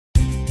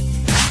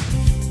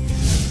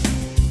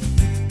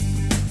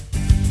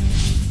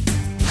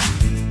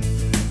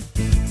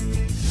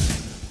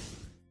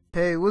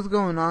Hey, what's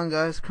going on,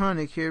 guys?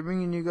 Chronic here,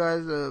 bringing you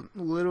guys a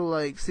little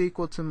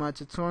sequel to my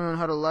tutorial on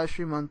how to live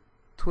stream on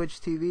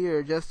Twitch TV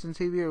or Justin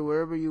TV or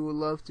wherever you would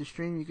love to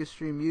stream. You can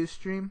stream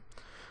Ustream.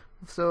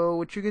 So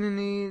what you're gonna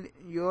need,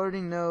 you already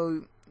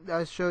know,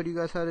 I showed you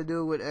guys how to do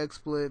it with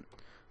XSplit,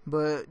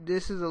 but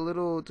this is a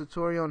little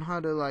tutorial on how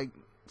to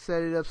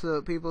set it up so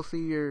that people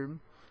see your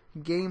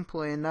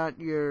gameplay and not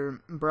your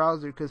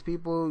browser, because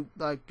people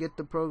get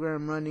the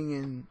program running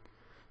and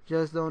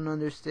just don't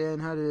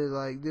understand how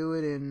to do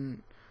it,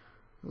 and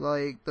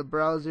the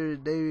browser,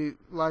 they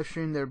live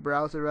stream their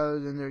browser rather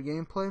than their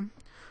gameplay.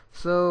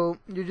 So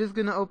you're just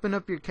gonna open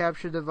up your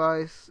capture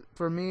device.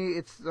 For me,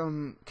 it's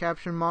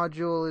capture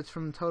module. It's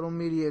from Total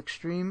Media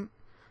Extreme.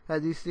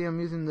 As you see, I'm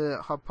using the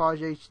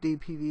Hauppauge HD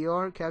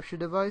PVR capture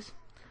device,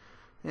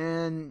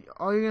 and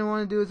all you're gonna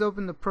want to do is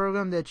open the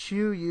program that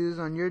you use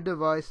on your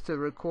device to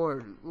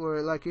record, where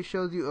it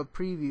shows you a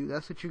preview.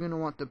 That's what you're gonna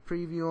want, the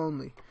preview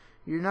only.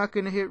 You're not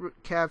gonna hit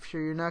capture.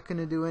 You're not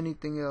gonna do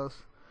anything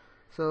else.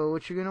 So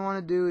what you're going to want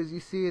to do is, you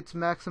see it's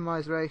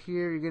maximized right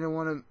here. You're going to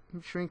want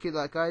to shrink it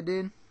like I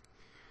did.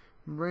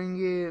 Bring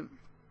it.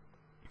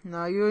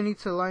 Now you don't need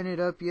to line it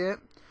up yet.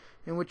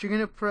 And what you're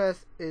going to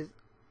press is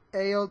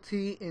ALT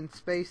and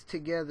space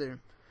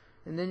together.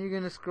 And then you're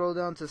going to scroll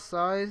down to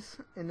size.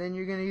 And then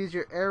you're going to use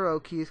your arrow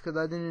keys, because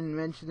I didn't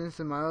mention this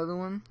in my other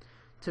one,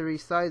 to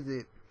resize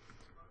it.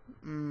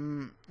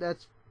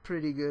 That's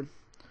pretty good.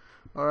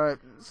 Alright,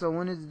 so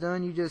when it's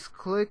done, you just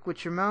click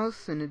with your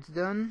mouse and it's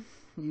done.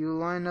 You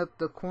line up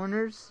the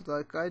corners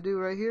like I do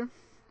right here.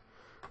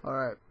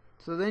 Alright,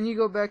 so then you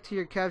go back to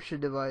your capture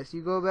device.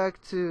 You go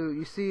back to,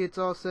 you see it's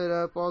all set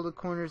up, all the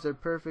corners are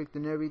perfect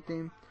and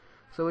everything.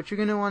 So what you're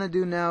going to want to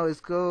do now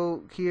is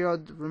go here.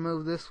 I'll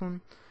remove this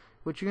one.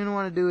 What you're going to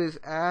want to do is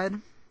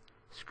add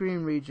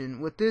screen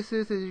region. What this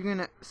is you're going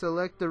to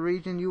select the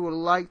region you would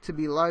like to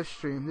be live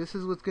streamed. This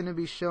is what's going to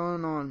be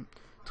shown on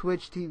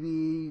Twitch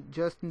TV,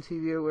 Justin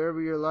TV, or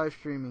wherever you're live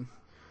streaming.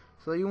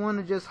 So you want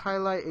to just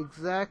highlight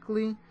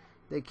exactly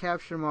the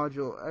capture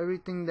module,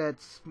 everything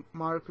that's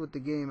marked with the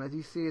game. As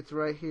you see, it's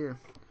right here,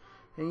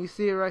 and you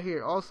see it right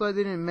here. Also, I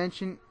didn't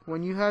mention,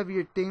 when you have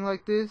your thing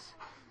like this,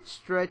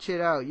 stretch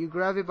it out. You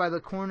grab it by the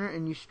corner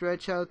and you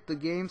stretch out the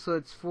game so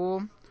it's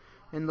full,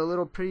 and the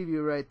little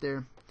preview right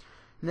there.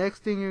 Next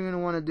thing you're going to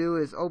want to do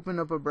is open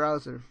up a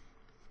browser.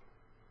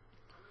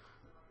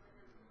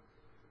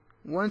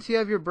 Once you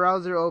have your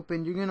browser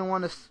open, you're going to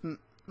want to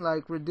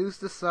reduce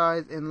the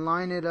size and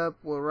line it up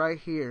right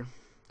here.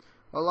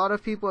 A lot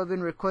of people have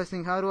been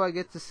requesting, how do I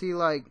get to see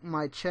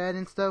my chat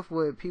and stuff,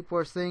 what people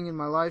are saying in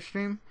my live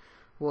stream?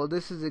 Well,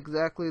 this is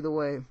exactly the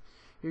way.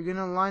 You're going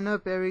to line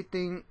up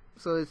everything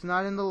so it's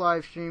not in the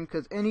live stream,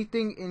 because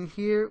anything in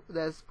here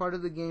that's part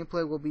of the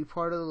gameplay will be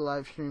part of the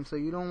live stream, so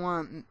you don't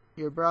want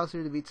your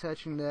browser to be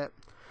touching that.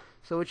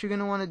 So what you're going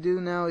to want to do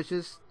now is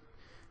just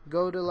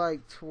go to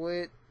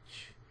twitch.tv,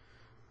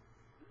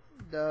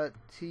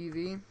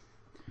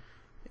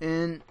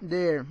 and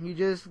there, you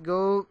just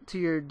go to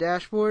your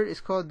dashboard.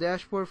 It's called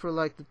dashboard for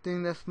the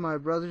thing that's my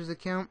brother's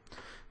account,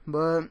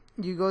 but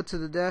you go to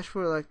the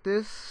dashboard like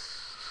this.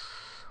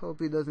 Hope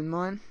he doesn't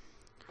mind.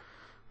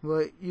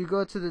 But you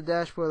go to the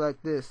dashboard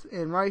like this,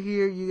 and right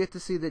here you get to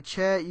see the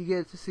chat. You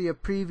get to see a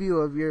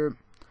preview of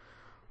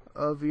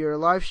your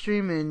live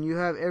stream, and you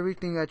have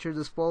everything at your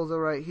disposal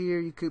right here.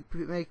 You could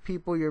make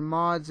people your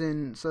mods,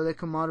 and so they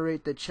can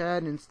moderate the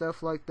chat and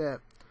stuff like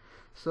that.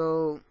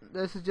 So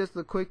this is just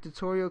a quick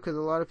tutorial, because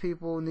a lot of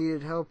people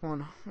needed help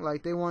on,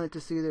 they wanted to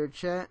see their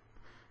chat.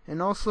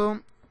 And also,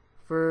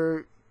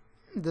 for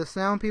the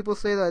sound, people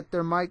say that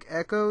their mic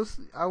echoes.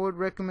 I would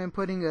recommend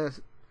putting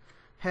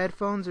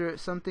headphones or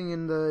something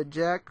in the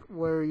jack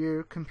where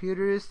your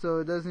computer is, so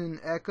it doesn't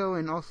echo,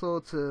 and also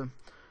to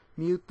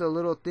mute the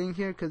little thing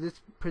here, because it's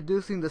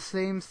producing the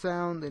same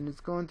sound and it's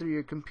going through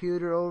your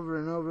computer over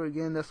and over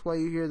again. That's why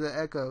you hear the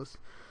echoes.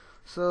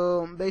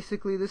 So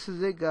basically, this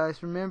is it,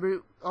 guys.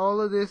 Remember, all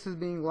of this is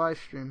being live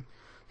streamed,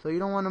 so you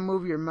don't want to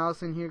move your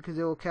mouse in here, because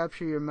it will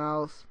capture your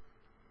mouse.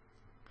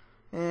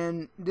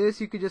 And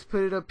this, you could just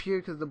put it up here,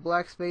 because the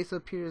black space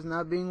up here is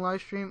not being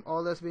live streamed.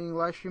 All that's being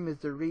live streamed is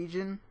the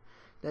region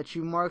that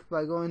you marked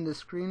by going to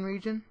screen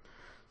region.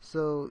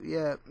 So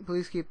yeah,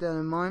 please keep that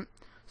in mind.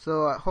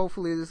 So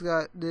hopefully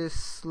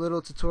this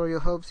little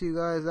tutorial helps you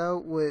guys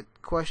out with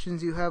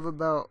questions you have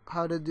about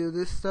how to do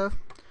this stuff.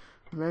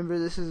 Remember,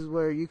 this is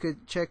where you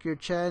could check your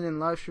chat and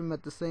live stream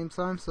at the same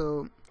time,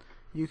 so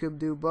you could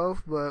do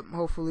both. But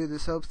hopefully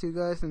this helps you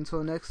guys.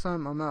 Until next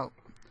time, I'm out.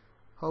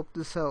 Hope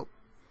this helped.